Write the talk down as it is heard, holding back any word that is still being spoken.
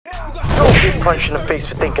Get punched in the face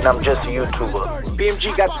for thinking I'm just a YouTuber.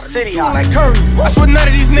 BMG got the city hot. Like Curry. I swear none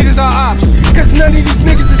of these niggas are ops, cause none of these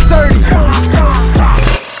niggas is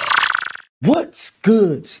 30. What's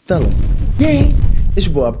good, Stella? Gang, it's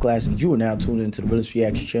your boy Up Class, and you are now tuned into the realest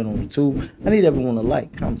reaction channel on YouTube. I need everyone to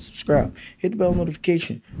like, comment, subscribe, hit the bell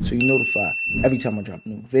notification so you're notified every time I drop a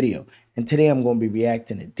new video. And today I'm going to be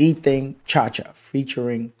reacting to Dthang Cha-Cha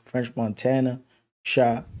featuring French Montana,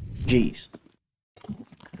 Sha G's.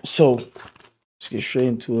 So let's get straight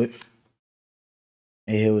into it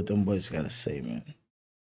and hear what them boys gotta say, man.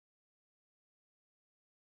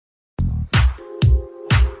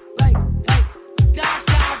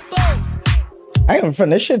 I ain't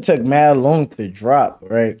friend. This shit took mad long to drop,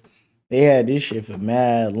 right? They had this shit for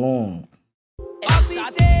mad long.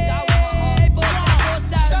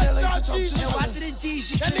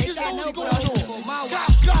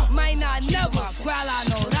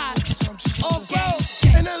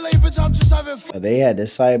 They had the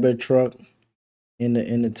cyber truck in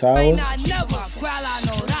the towers.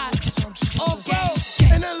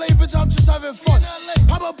 I'm just having fun.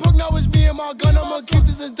 Pop a perk, now it's me and my gun. I'ma keep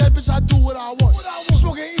this in dead, bitch. I do what I want.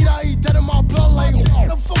 Smoking, eat, I eat dead in my blood. Like,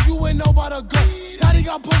 the fuck you ain't know about a gun? Now he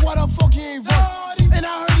got put, why the fuck he ain't run? And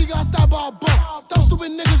I heard he got stopped by a bump. Those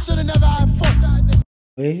stupid niggas should've never had fun.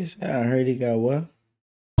 Wait, he said I heard he got what?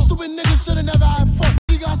 Those stupid niggas should've never had fun.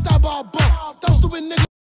 He got stopped by a bump. Those stupid niggas.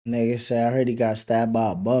 Nigga said I heard he got stabbed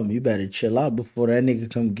by a bum. You better chill out before that nigga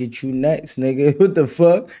come get you next, nigga. What the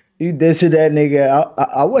fuck? You dissing that nigga.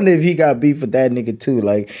 I wonder if he got beef with that nigga too.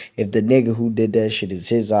 Like, if the nigga who did that shit is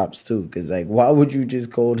his ops too. Cause like, why would you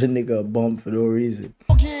just call the nigga a bum for no reason?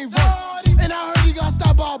 And I heard he got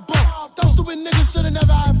stopped by a bump. Those stupid niggas should've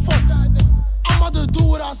never had fun. I'm about to do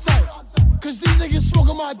what I say. Cause these niggas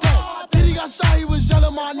smoking my dead. Then he got shot, he was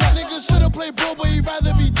yelling my name. Niggas should've played ball, but he'd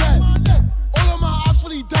rather be dead. All of my ops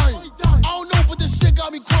really dying. I don't know, but this shit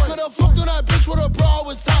got me crying. Could've fucked on that bitch with a bra, I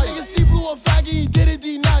was tired. Niggas see blew a faggot, he did it,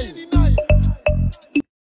 deny it.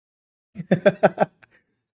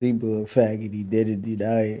 He blew a faggot, he did it,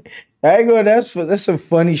 deny it. I ain't going, that's some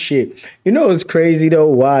funny shit. You know what's crazy though?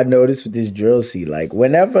 Why I noticed with this drill C, like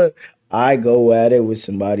whenever I go at it with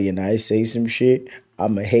somebody and I say some shit,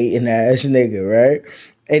 I'm a hating ass nigga, right?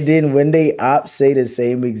 And then when they ops say the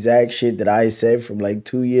same exact shit that I said from like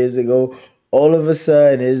 2 years ago, all of a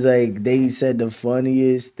sudden it's like they said the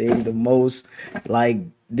funniest thing, the most like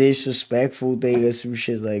disrespectful thing or some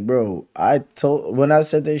shit. Like, bro, when I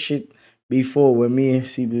said that shit before, when me and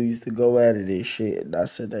CB used to go at it and shit, and I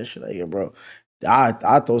said that shit like, yeah, bro, I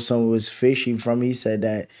thought something was fishy from he said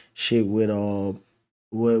that shit with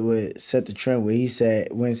Set the Trend, where he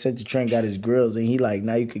said when Set the Trend got his grills and he like,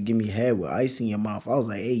 now you could give me head with ice in your mouth. I was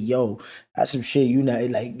like, hey, yo, that's some shit. You're not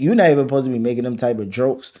even supposed to be making them type of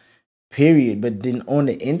jokes, period. But then on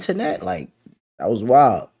the internet, like, that was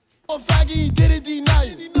wild. You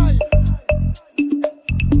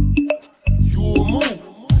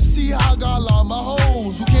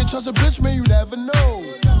can't trust a bitch, man, you never know.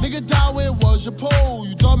 Nigga die when was your pole.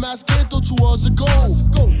 You dumbass kid thought you was a goal.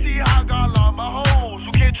 See how God love my hoes.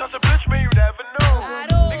 You can't trust a bitch, man, you never know.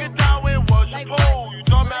 Nigga die when was your pole. You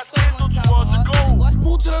dumbass kid thought you was a goal.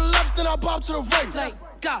 Move to the left and I bob to the right. Like,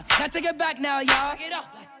 God, now take it back now, y'all. Get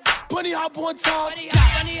up. Bunny hop one time.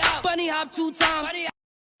 Bunny hop 2 times.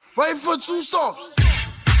 Right foot 2 stomps.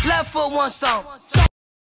 Left foot 1 stomp.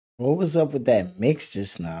 What was up with that mix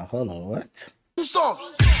just now? Hold on, what? 2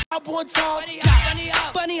 stomps. Hop 1 time.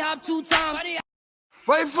 Bunny hop 2 times.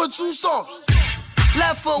 Right foot 2 stomps.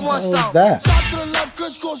 Left foot 1 What stomp. was that? Stop to the left,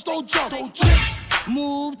 crisscross, don't jump.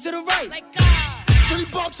 Move to the right. Like Pretty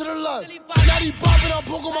bop to the left. Now he bopping up,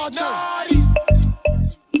 poke on my chest.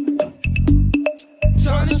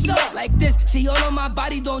 Turn this up like this. See all on my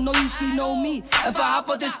body, don't know you, she know me. If I hop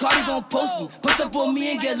out this car, they gon' post me. Push up on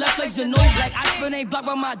me and get left like Zenobia. Like I spin ain't blocked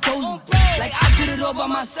by my dozy. Like I did it all by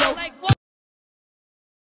myself.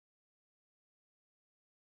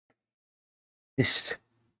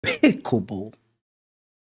 Despicable.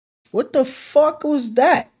 What the fuck was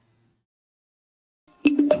that?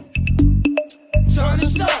 Turn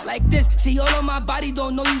this up like this. See all on my body,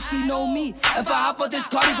 don't know you, she know me. If I hop out this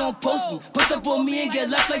car, they gon' post me. Push up on me and get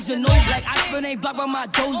left like Zenobia. Like I spin ain't blocked by my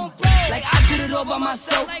dozy. Like I did it all by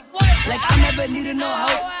myself. Like I never needed no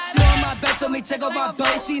help. She on my back, told me take off my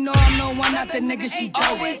belt. She know I'm no one, not the nigga she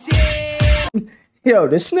dope. Yo,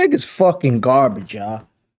 this nigga's fucking garbage, y'all.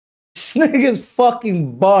 This nigga's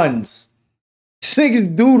fucking buns. This nigga's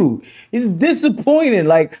doodle. It's disappointing.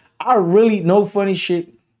 Like, I really, no funny shit,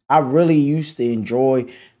 I really used to enjoy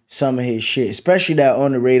some of his shit, especially that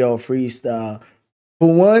On the Radar freestyle.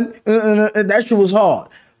 For one, that shit was hard.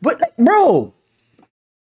 But, like, bro,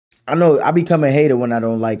 I know I become a hater when I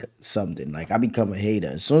don't like something. Like I become a hater.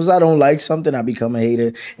 As soon as I don't like something, I become a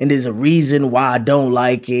hater. And there's a reason why I don't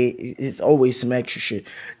like it. It's always some extra shit.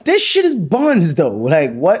 This shit is buns though.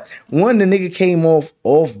 Like what? One, the nigga came off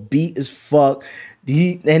beat as fuck.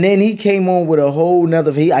 And then he came on with a whole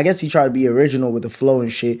nother. I guess he tried to be original with the flow and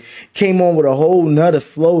shit. Came on with a whole nother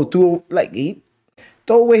flow through. Like he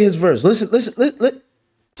throw away his verse. Listen.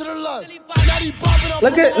 To the left.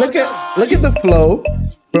 Look at the flow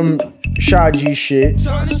from Shaji shit,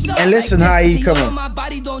 and listen how he come on. My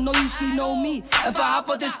body don't know you, she know me. If I hop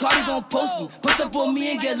out this car, they gon' post me. Push up on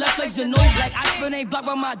me and get left like Zenobia. Like I spin ain't blocked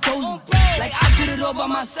by my dolly. Like I did it all by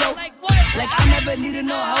myself. Like I never needed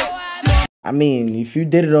no help. I mean, if you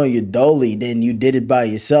did it on your dolly, then you did it by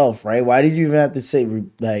yourself, right? Why did you even have to say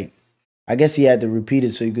like? I guess he had to repeat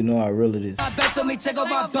it so you could know how real it is. I bet told me take off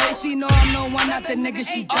my belt. She know I'm no one, not the nigga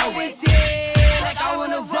she dealt with. Like I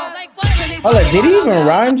wanna vote. Hold on, did he even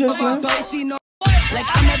rhyme just now? Like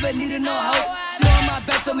I never needed no help. She on my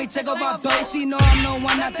bed told me take off my belt. She know I'm no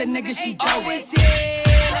one, not the nigga she dealt with.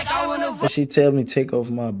 Like I wanna vote. She tell me take off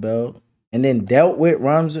my belt and then dealt with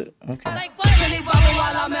rhymes it. Okay. Like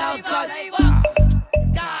while I'm out clutch.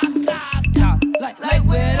 Like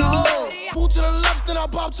where the hole? Pull to the left and I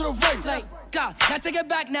bob to the right. Like God, now take it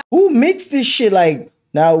back now. Who mixed this shit? Like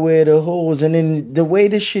now where the holes, and then the way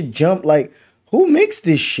this shit jumped. Like who mixed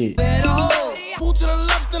this shit? Where the hole? Pull to the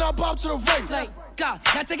left and I bob to the right. Like God,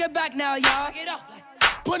 now take it back now, y'all. Get up.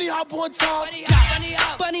 Bunny hop one time.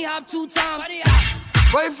 Bunny hop 2 times.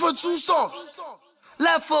 Right foot 2 stops.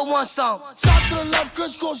 Left foot 1 song. Shot to the left,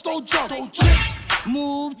 crisscross, don't jump.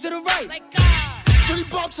 Move to the right. Like God. Pretty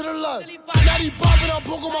bop to the left. Now he bobbing up,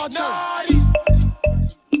 Pokemon time.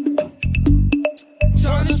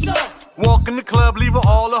 Turn this up. Walk in the club, leave her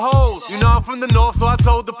all the hoes. You know I'm from the north, so I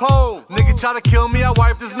told the pole. Nigga try to kill me, I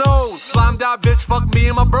wiped his nose. Slimed out bitch, fuck me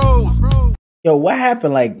and my bros. Yo, what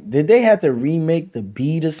happened? Like, did they have to remake the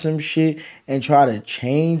beat or some shit and try to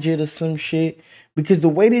change it or some shit? Because the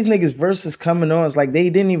way these niggas verses coming on, it's like they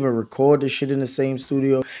didn't even record the shit in the same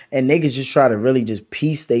studio, and niggas just try to really just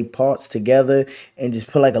piece they parts together and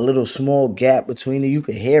just put like a little small gap between it. You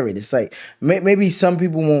could hear it. It's like maybe some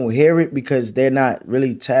people won't hear it because they're not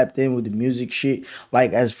really tapped in with the music shit,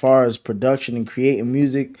 like as far as production and creating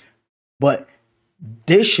music. But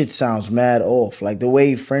this shit sounds mad off. Like the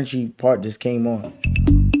way Frenchie part just came on.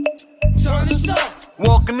 Turn this up.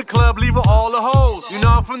 Walk in the club, leave her all the hoes. You know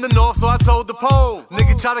I'm from the north, so I told the pole.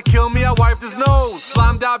 Nigga try to kill me, I wiped his nose.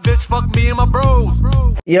 Slimed out bitch, fuck me and my bros.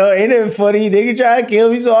 Yo, ain't it funny? Nigga try to kill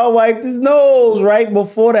me, so I wiped his nose. Right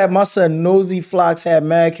before that, my son Nosy Flocks had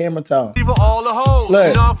mad camera time. Leave her all the hoes. Look.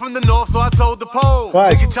 You know I'm from the north, so I told the pole.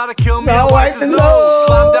 Watch. Nigga try to kill me, So I wiped his nose.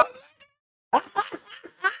 Slimed out.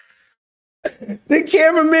 The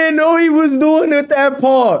cameraman knew he was doing with that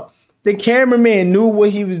part. The cameraman knew what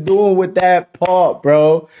he was doing with that part,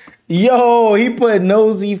 bro. Yo, he put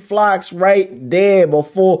Nosy Flocks right there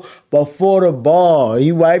before the bar.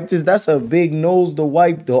 He wiped his. That's a big nose to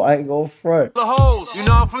wipe, though. I ain't gonna front. The hoes. You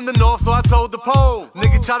know I'm from the north, so I told the pole.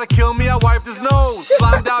 Nigga try to kill me, I wiped his nose.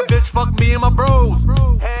 Slimed out bitch, fuck me and my bros.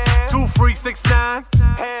 2 free 6'9".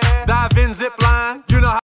 Dive in zip line. You know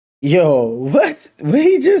how. Yo, what? What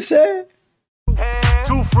he just said?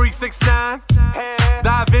 2 free 6'9".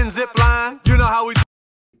 Dive in zip line. You know how we do.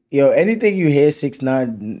 Yo, anything you hear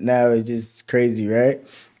 6ix9ine now is just crazy, right?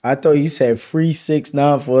 I thought you said free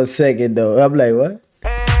 6ix9ine for a second though. I'm like, what?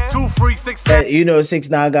 2 free 6'9". You know,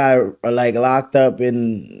 6ix9ine got like locked up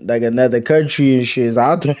in like another country and shit. So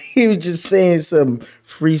I thought he was just saying some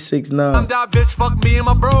free 6ix9ine. I'm that bitch, fuck me and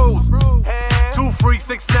my bros. 2 free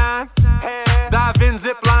 6'9". Dive in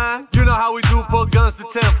zip line. You know how we do, put guns to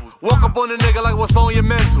temples. Walk up on a nigga like what's on your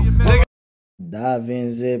mental. Nigga. Dive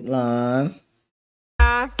in zip line.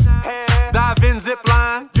 Dive in zip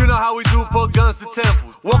line. You know how we do, put guns to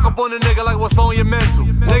temples. Walk up on a nigga like what's on your mental.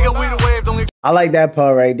 Nigga, we the wave, don't get. I like that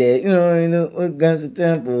part right there. You know, with guns to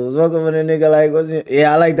temples. Walk up on a nigga like what's in.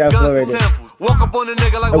 Yeah, I like that part right there. Walk up on a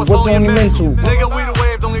nigga like what's on your mental. Nigga, we the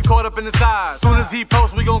wave, don't get caught up in the tide. Soon as he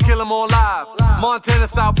posts, we gon' kill him all live. Montana,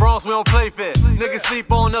 South Bronx, we don't play fair. Niggas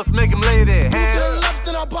sleep on us, make him lay there. To the left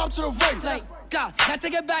and I bob to the right. Like God, now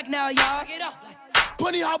take it back now, y'all. Get up.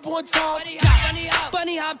 Bunny hop one time.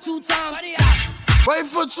 Bunny hop 2 times. Right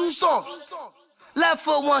foot 2 stops. Left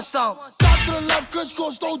foot 1 song. Shot to the left,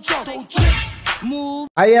 crisscross, don't jump. Move.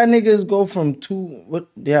 How y'all niggas go from 2? What?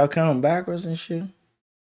 Y'all count backwards and shit?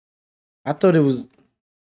 I thought it was.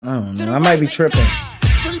 I don't know. I might be tripping.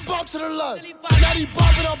 Pretty bop to the left. Now he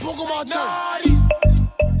bobbing up, Pokemon time.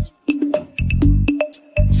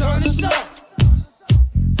 Turn this up.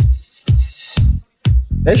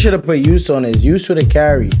 They should have put use on this. Use would have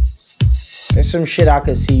carried. There's some shit I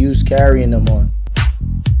could see you carrying them on.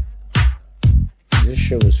 This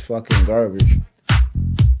shit was fucking garbage.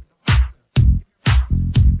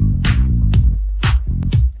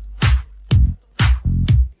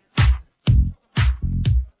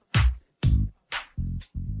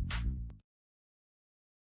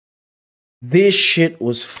 This shit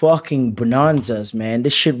was fucking bonanzas, man.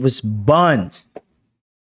 This shit was buns.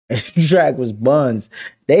 This track was buns.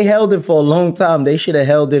 They held it for a long time. They should have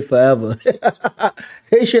held it forever.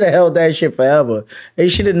 They should have held that shit forever. They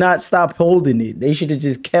should have not stopped holding it. They should have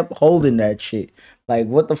just kept holding that shit. Like,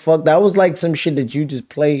 what the fuck? That was like some shit that you just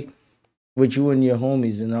play with you and your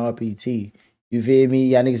homies in RPT. You feel me?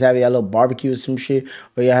 Y'all niggas have y'all little barbecue or some shit.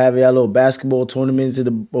 Or y'all have y'all little basketball tournaments or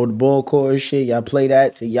the ball court or shit. Y'all play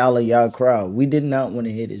that to y'all and y'all crowd. We did not want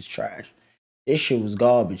to hit his trash. This shit was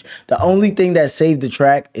garbage. The only thing that saved the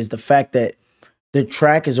track is the fact that the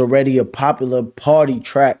track is already a popular party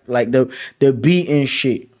track. Like the beat and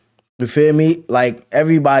shit. You feel me? Like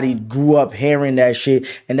everybody grew up hearing that shit.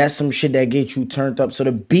 And that's some shit that gets you turned up. So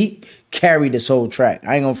the beat carried this whole track.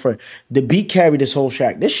 I ain't gonna front. The beat carried this whole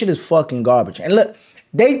track. This shit is fucking garbage. And look,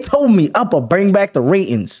 they told me Upper bring back the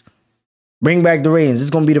ratings. Bring back the ratings. This is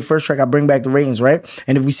going to be the first track I bring back the ratings, right?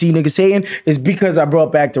 And if we see niggas hating, it's because I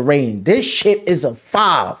brought back the ratings. This shit is a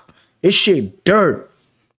 5. This shit dirt.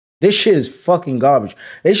 This shit is fucking garbage.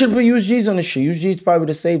 They should put USGs on this shit. USGs probably would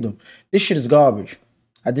have saved them. This shit is garbage.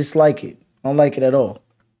 I dislike it. I don't like it at all.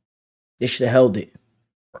 They should have held it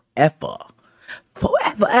forever.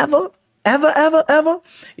 Forever, ever.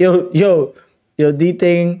 Yo,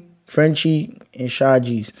 Dthang, Frenchie, and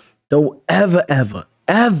Shajis. Don't ever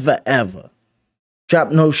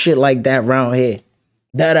drop no shit like that round here.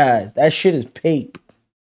 That ass. That shit is pape.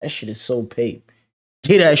 That shit is so pape.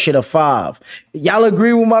 Get that shit a 5. Y'all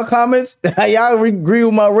agree with my comments? Y'all agree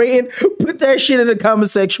with my rating? Put that shit in the comment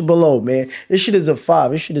section below, man. This shit is a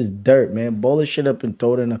 5. This shit is dirt, man. Ball this shit up and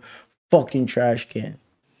throw it in a fucking trash can.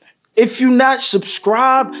 If you not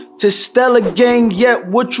subscribed to Stella Gang yet,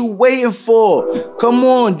 what you waiting for? Come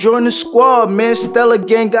on, join the squad, man. Stella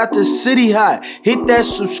Gang got the city hot. Hit that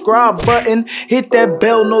subscribe button. Hit that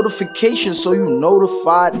bell notification so you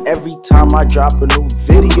notified every time I drop a new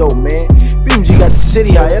video, man. BMG got the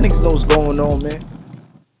city hot. Y'all niggas know what's going on, man.